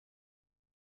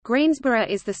Greensboro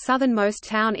is the southernmost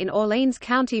town in Orleans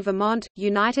County, Vermont,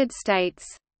 United States.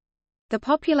 The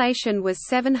population was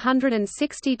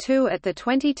 762 at the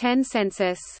 2010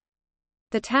 census.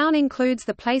 The town includes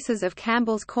the places of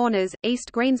Campbell's Corners,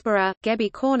 East Greensboro,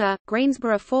 Gebby Corner,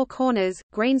 Greensboro Four Corners,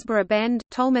 Greensboro Bend,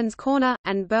 Tolman's Corner,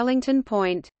 and Burlington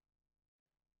Point.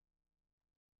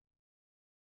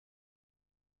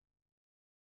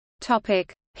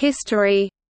 History.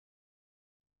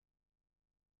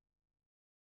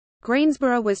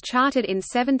 Greensboro was chartered in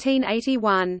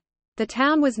 1781. The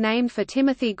town was named for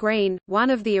Timothy Green,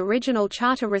 one of the original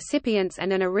charter recipients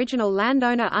and an original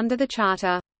landowner under the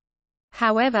charter.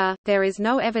 However, there is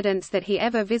no evidence that he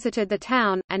ever visited the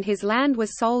town, and his land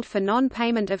was sold for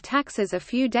non-payment of taxes a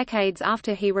few decades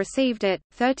after he received it.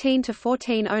 13 to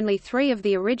 14, only 3 of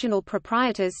the original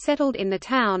proprietors settled in the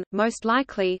town. Most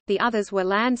likely, the others were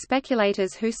land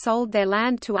speculators who sold their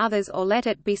land to others or let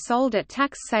it be sold at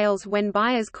tax sales when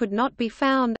buyers could not be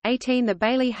found. 18. The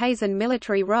Bailey-Hazen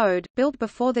Military Road, built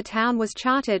before the town was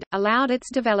chartered, allowed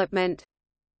its development.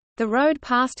 The road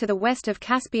passed to the west of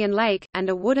Caspian Lake, and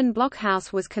a wooden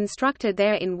blockhouse was constructed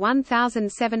there in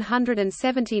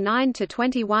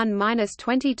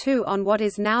 1779–21–22 on what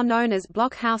is now known as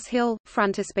Blockhouse Hill,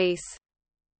 frontispiece.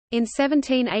 In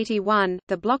 1781,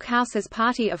 the blockhouse's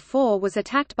party of 4 was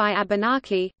attacked by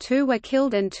Abenaki, 2 were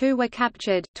killed and 2 were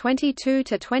captured.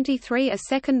 22–23. A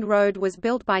second road was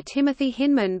built by Timothy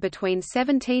Hinman between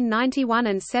 1791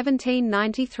 and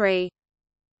 1793.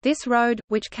 This road,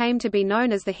 which came to be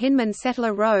known as the Hinman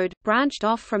Settler Road, branched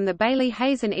off from the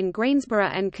Bailey-Hazen in Greensboro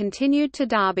and continued to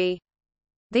Darby.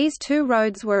 These 2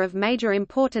 roads were of major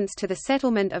importance to the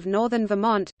settlement of northern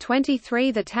Vermont.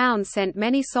 23. The town sent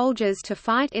many soldiers to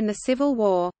fight in the Civil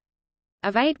War.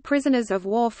 Of 8 prisoners of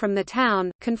war from the town,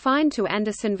 confined to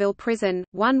Andersonville Prison,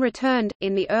 1 returned.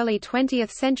 In the early 20th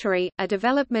century, a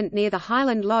development near the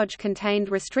Highland Lodge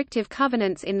contained restrictive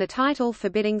covenants in the title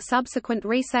forbidding subsequent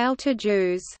resale to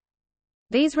Jews.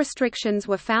 These restrictions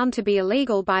were found to be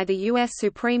illegal by the U.S.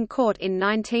 Supreme Court in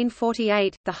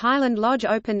 1948. The Highland Lodge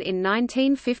opened in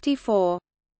 1954.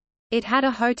 It had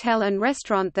a hotel and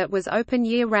restaurant that was open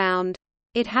year-round.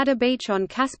 It had a beach on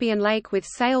Caspian Lake with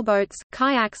sailboats,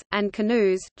 kayaks, and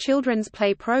canoes, children's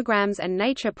play programs and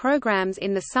nature programs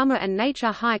in the summer and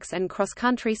nature hikes and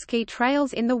cross-country ski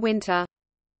trails in the winter.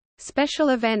 Special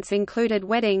events included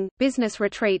wedding, business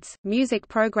retreats, music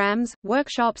programs,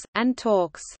 workshops, and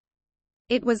talks.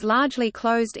 It was largely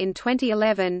closed in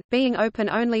 2011, being open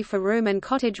only for room and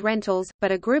cottage rentals,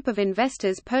 but a group of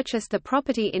investors purchased the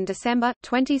property in December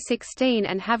 2016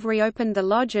 and have reopened the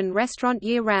lodge and restaurant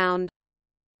year-round.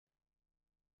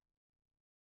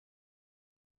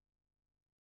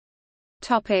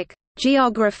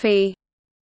 Geography.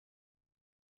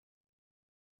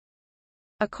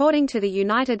 According to the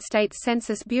United States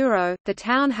Census Bureau, the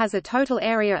town has a total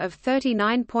area of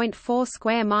 39.4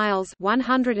 square miles,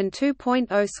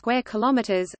 102.0 square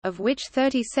kilometers, of which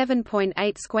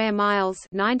 37.8 square miles,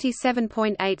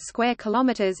 97.8 square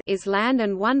kilometers is land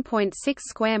and 1.6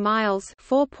 square miles,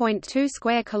 4.2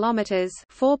 square kilometers,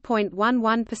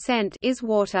 4.11% is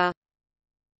water.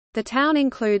 The town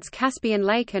includes Caspian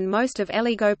Lake and most of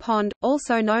Eligo Pond,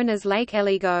 also known as Lake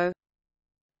Eligo.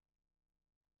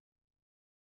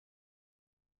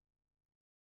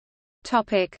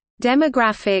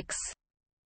 Demographics.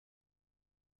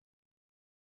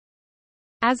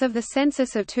 As of the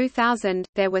census of 2000,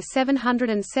 there were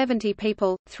 770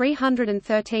 people,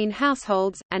 313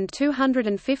 households, and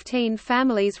 215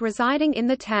 families residing in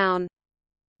the town.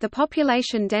 The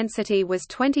population density was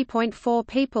 20.4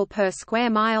 people per square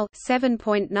mile,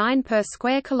 7.9 per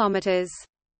square kilometers.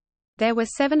 There were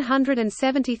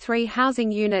 773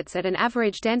 housing units at an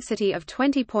average density of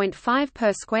 20.5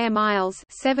 per square miles,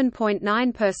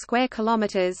 7.9 per square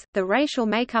kilometers. The racial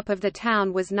makeup of the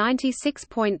town was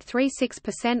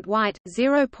 96.36% white,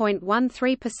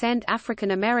 0.13%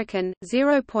 African American,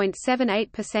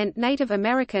 0.78% Native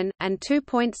American, and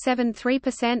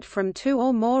 2.73% from 2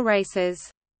 or more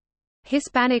races.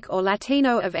 Hispanic or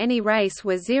Latino of any race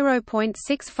were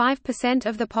 0.65%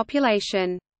 of the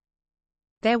population.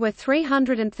 There were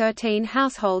 313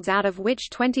 households, out of which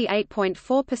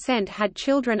 28.4% had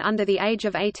children under the age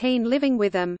of 18 living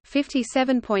with them,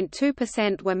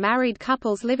 57.2% were married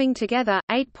couples living together,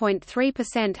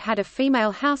 8.3% had a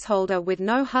female householder with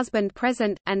no husband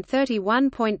present, and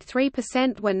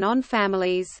 31.3% were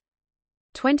non-families.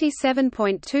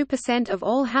 27.2% of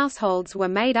all households were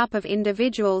made up of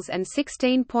individuals and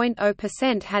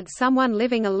 16.0% had someone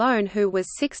living alone who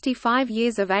was 65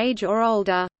 years of age or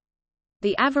older.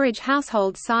 The average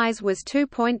household size was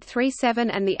 2.37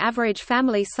 and the average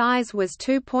family size was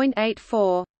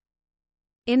 2.84.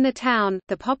 In the town,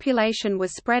 the population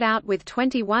was spread out with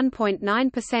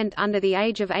 21.9% under the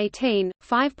age of 18,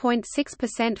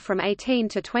 5.6% from 18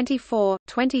 to 24,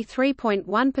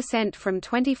 23.1% from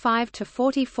 25 to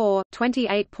 44,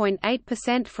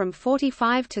 28.8% from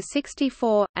 45 to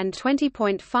 64, and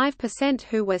 20.5%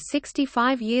 who were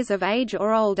 65 years of age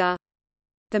or older.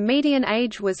 The median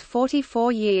age was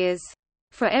 44 years.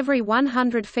 For every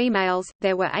 100 females,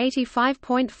 there were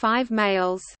 85.5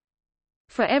 males.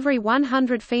 For every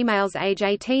 100 females age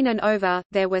 18 and over,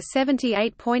 there were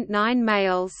 78.9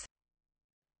 males.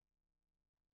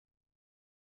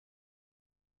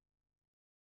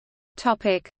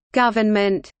 Topic: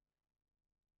 Government.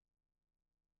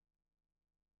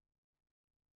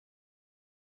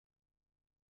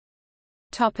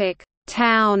 Topic: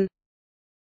 Town.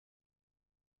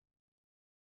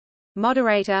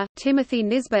 Moderator: Timothy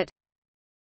Nisbet.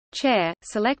 Chair,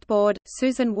 Select Board: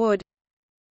 Susan Wood.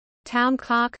 Town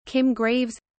Clerk: Kim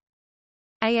Greaves.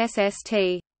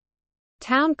 ASST.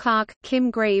 Town Clerk: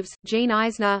 Kim Greaves, Jean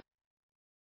Eisner.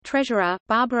 Treasurer: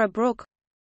 Barbara Brooke.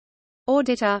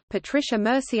 Auditor: Patricia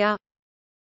Mercier.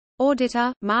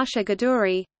 Auditor: Marcia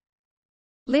Gaduri.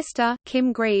 Lister: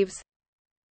 Kim Greaves.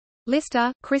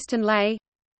 Lister: Kristen Lay.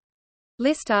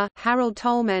 Lister: Harold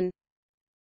Tolman.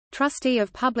 Trustee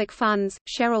of Public Funds: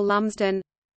 Cheryl Lumsden.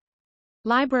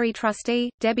 Library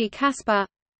Trustee: Debbie Casper.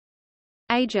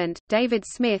 Agent: David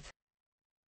Smith.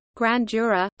 Grand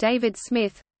Juror: David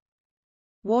Smith.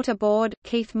 Water Board: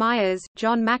 Keith Myers,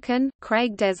 John Mackin,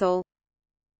 Craig Dezel.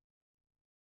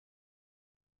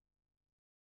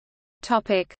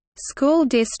 Topic: School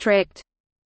District.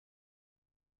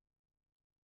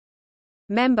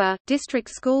 Member: District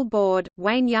School Board: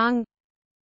 Wayne Young.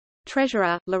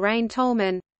 Treasurer: Lorraine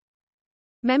Tolman.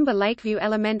 Member: Lakeview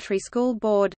Elementary School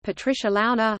Board: Patricia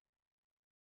Launer.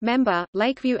 Member: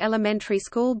 Lakeview Elementary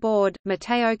School Board: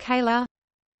 Mateo Kaler.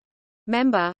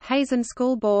 Member: Hazen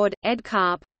School Board: Ed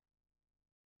Karp.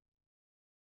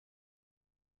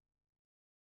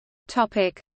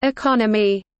 Topic: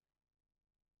 Economy.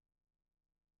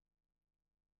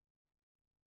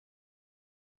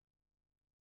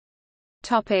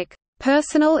 Topic: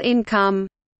 Personal income.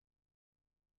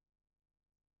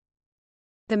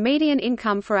 The median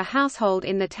income for a household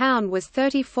in the town was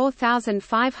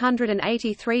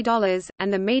 $34,583,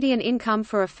 and the median income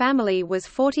for a family was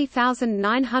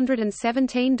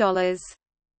 $40,917.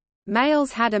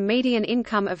 Males had a median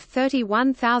income of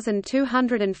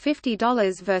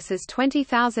 $31,250 versus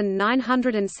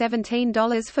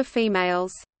 $20,917 for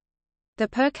females. The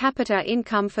per capita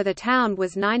income for the town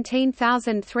was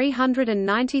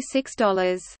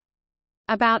 $19,396.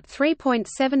 About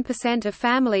 3.7% of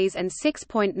families and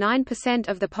 6.9%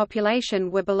 of the population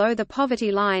were below the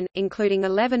poverty line, including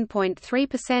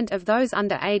 11.3% of those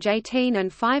under age 18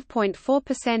 and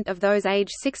 5.4% of those age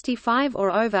 65 or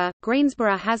over.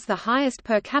 Greensboro has the highest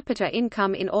per capita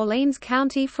income in Orleans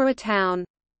County for a town.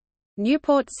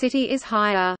 Newport City is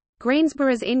higher.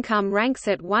 Greensboro's income ranks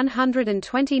at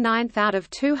 129th out of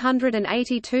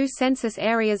 282 census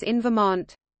areas in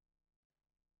Vermont.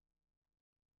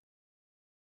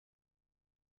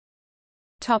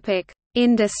 Topic: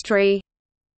 Industry.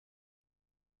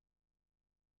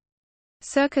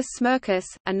 Circus Smirkus,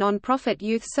 a non-profit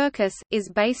youth circus, is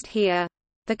based here.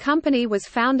 The company was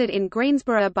founded in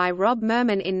Greensboro by Rob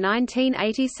Merman in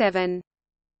 1987.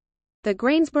 The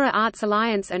Greensboro Arts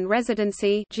Alliance and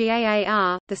Residency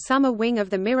 (GAAR), the summer wing of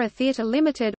the Mirror Theatre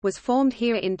Limited, was formed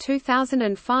here in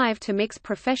 2005 to mix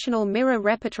professional Mirror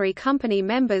Repertory Company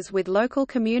members with local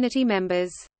community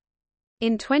members.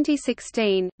 In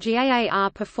 2016, GAAR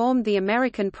performed the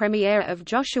American premiere of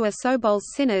Joshua Sobol's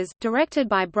Sinners, directed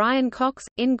by Brian Cox,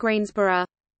 in Greensboro.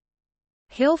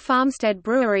 Hill Farmstead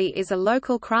Brewery is a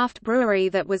local craft brewery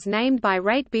that was named by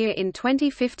Rate Beer in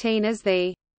 2015 as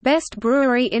the "Best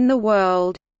Brewery in the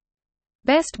World",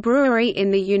 "Best Brewery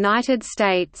in the United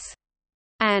States",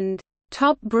 and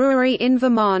 "Top Brewery in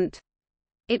Vermont".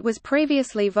 It was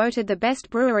previously voted the best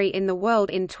brewery in the world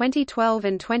in 2012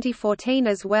 and 2014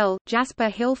 as well. Jasper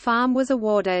Hill Farm was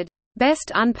awarded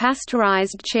Best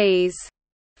Unpasteurized Cheese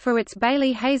for its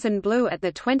Bailey Hazen Blue at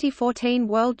the 2014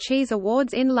 World Cheese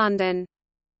Awards in London.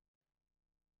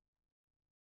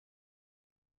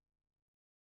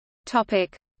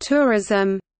 Topic: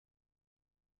 Tourism.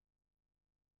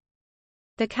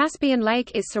 The Caspian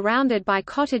Lake is surrounded by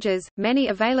cottages, many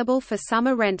available for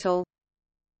summer rental.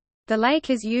 The lake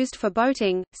is used for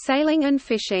boating, sailing and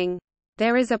fishing.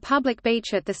 There is a public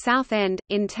beach at the south end,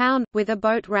 in town, with a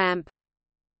boat ramp.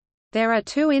 There are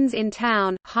two inns in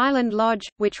town, Highland Lodge,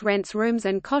 which rents rooms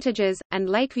and cottages, and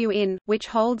Lakeview Inn, which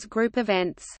holds group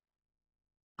events.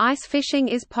 Ice fishing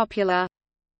is popular.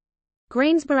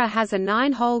 Greensboro has a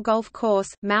 9-hole golf course,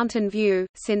 Mountain View,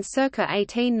 since circa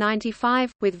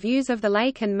 1895, with views of the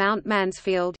lake and Mount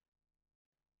Mansfield.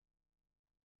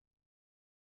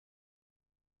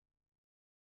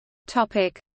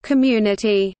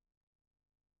 Community.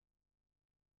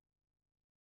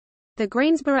 The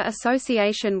Greensboro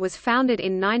Association was founded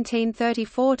in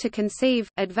 1934 to conceive,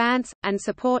 advance, and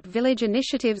support village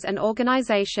initiatives and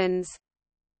organizations.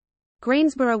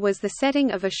 Greensboro was the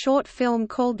setting of a short film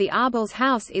called The Arbel's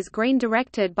House is Green,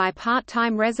 directed by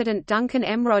part-time resident Duncan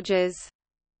M. Rogers.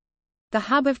 The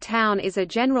hub of town is a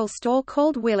general store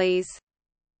called Willie's.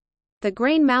 The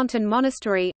Green Mountain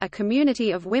Monastery, a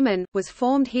community of women, was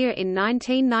formed here in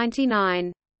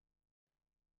 1999.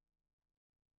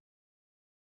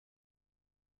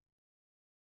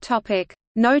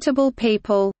 Notable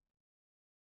people.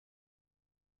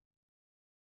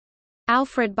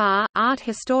 Alfred Barr, art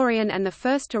historian and the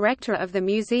first director of the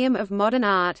Museum of Modern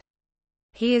Art.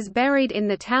 He is buried in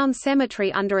the town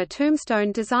cemetery under a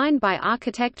tombstone designed by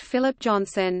architect Philip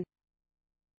Johnson.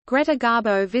 Greta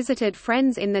Garbo visited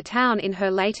friends in the town in her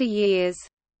later years.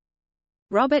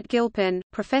 Robert Gilpin,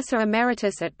 professor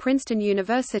emeritus at Princeton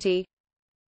University.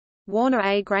 Warner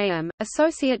A. Graham,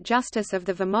 Associate Justice of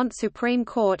the Vermont Supreme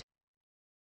Court.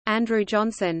 Andrew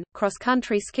Johnson,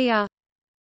 cross-country skier.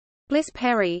 Bliss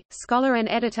Perry, scholar and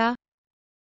editor.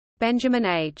 Benjamin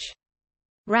H.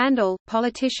 Randall,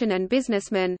 politician and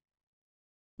businessman.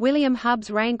 William Hubbs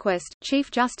Rehnquist, Chief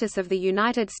Justice of the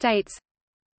United States.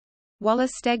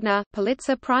 Wallace Stegner,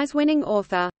 Pulitzer Prize-winning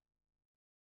author.